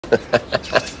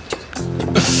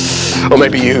Or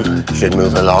maybe you should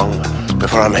move along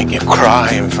before I make you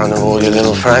cry in front of all your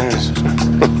little friends.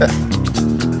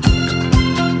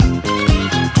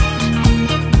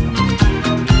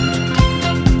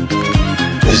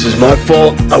 This is my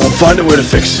fault. I will find a way to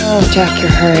fix it. Oh, Jack, you're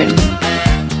hurt.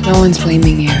 No one's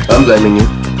blaming you. I'm blaming you.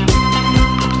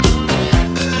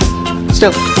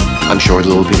 Still, I'm sure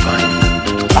it'll all be fine.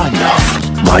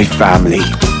 Enough. My family.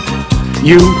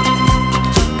 You.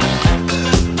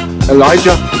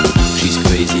 Elijah. She's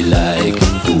crazy like a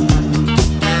fool.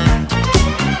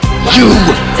 You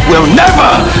will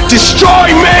never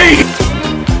destroy me!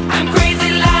 I'm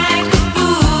crazy like a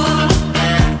fool.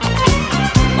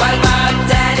 While my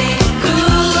daddy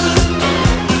cool.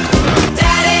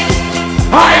 Daddy.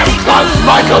 I am Klaus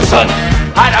Mikaelson.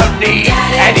 I don't need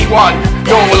anyone,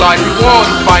 nor will I be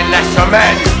warned by lesser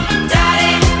men.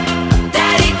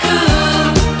 Daddy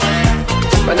cool.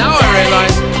 But now I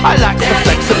realize I lack the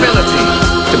flexibility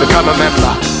to become a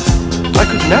member. I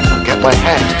could never get my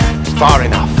head far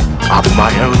enough up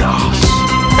my own arse.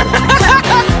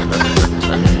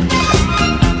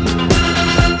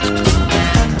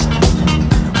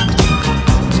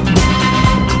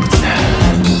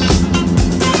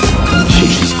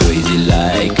 She's crazy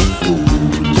like a fool.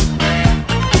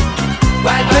 I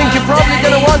think you're probably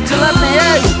going to want to let me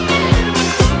in.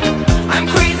 I'm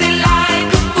crazy like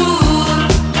a fool.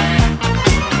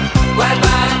 While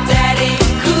my daddy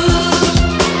cool.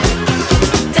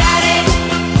 Daddy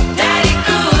cool. Daddy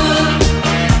cool.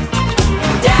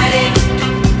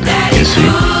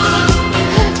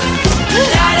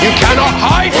 You cannot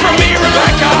hide from me,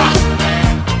 Rebecca!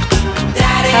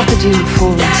 How could you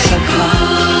fall so far?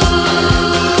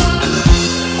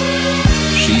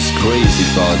 She's crazy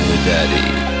about her daddy.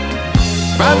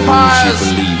 Vampires,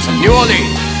 she believes in New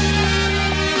Orleans.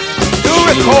 Do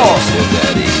recall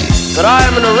that I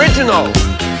am an original,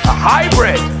 a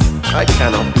hybrid. I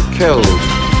cannot be killed.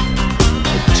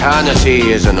 Eternity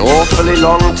is an awfully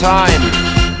long time.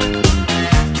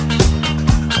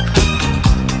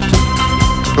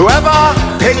 Whoever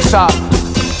picks up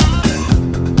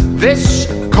this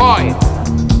coin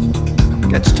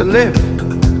gets to live.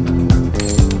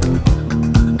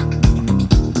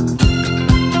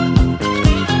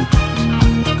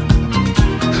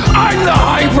 I'm the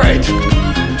hybrid!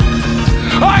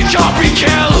 I can't be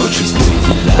killed!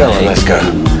 Come on, let's go.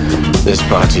 This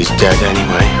party's dead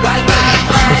anyway.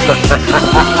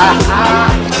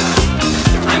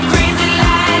 I'm crazy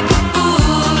like a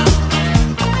fool.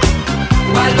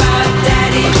 While my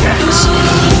daddy cool.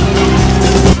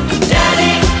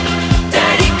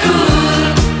 Daddy cool.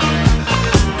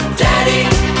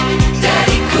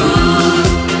 Daddy cool.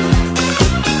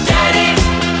 Daddy.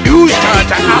 Use her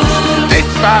to oust this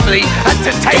family and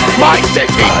to take my city!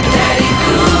 Daddy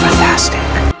cool. Fantastic.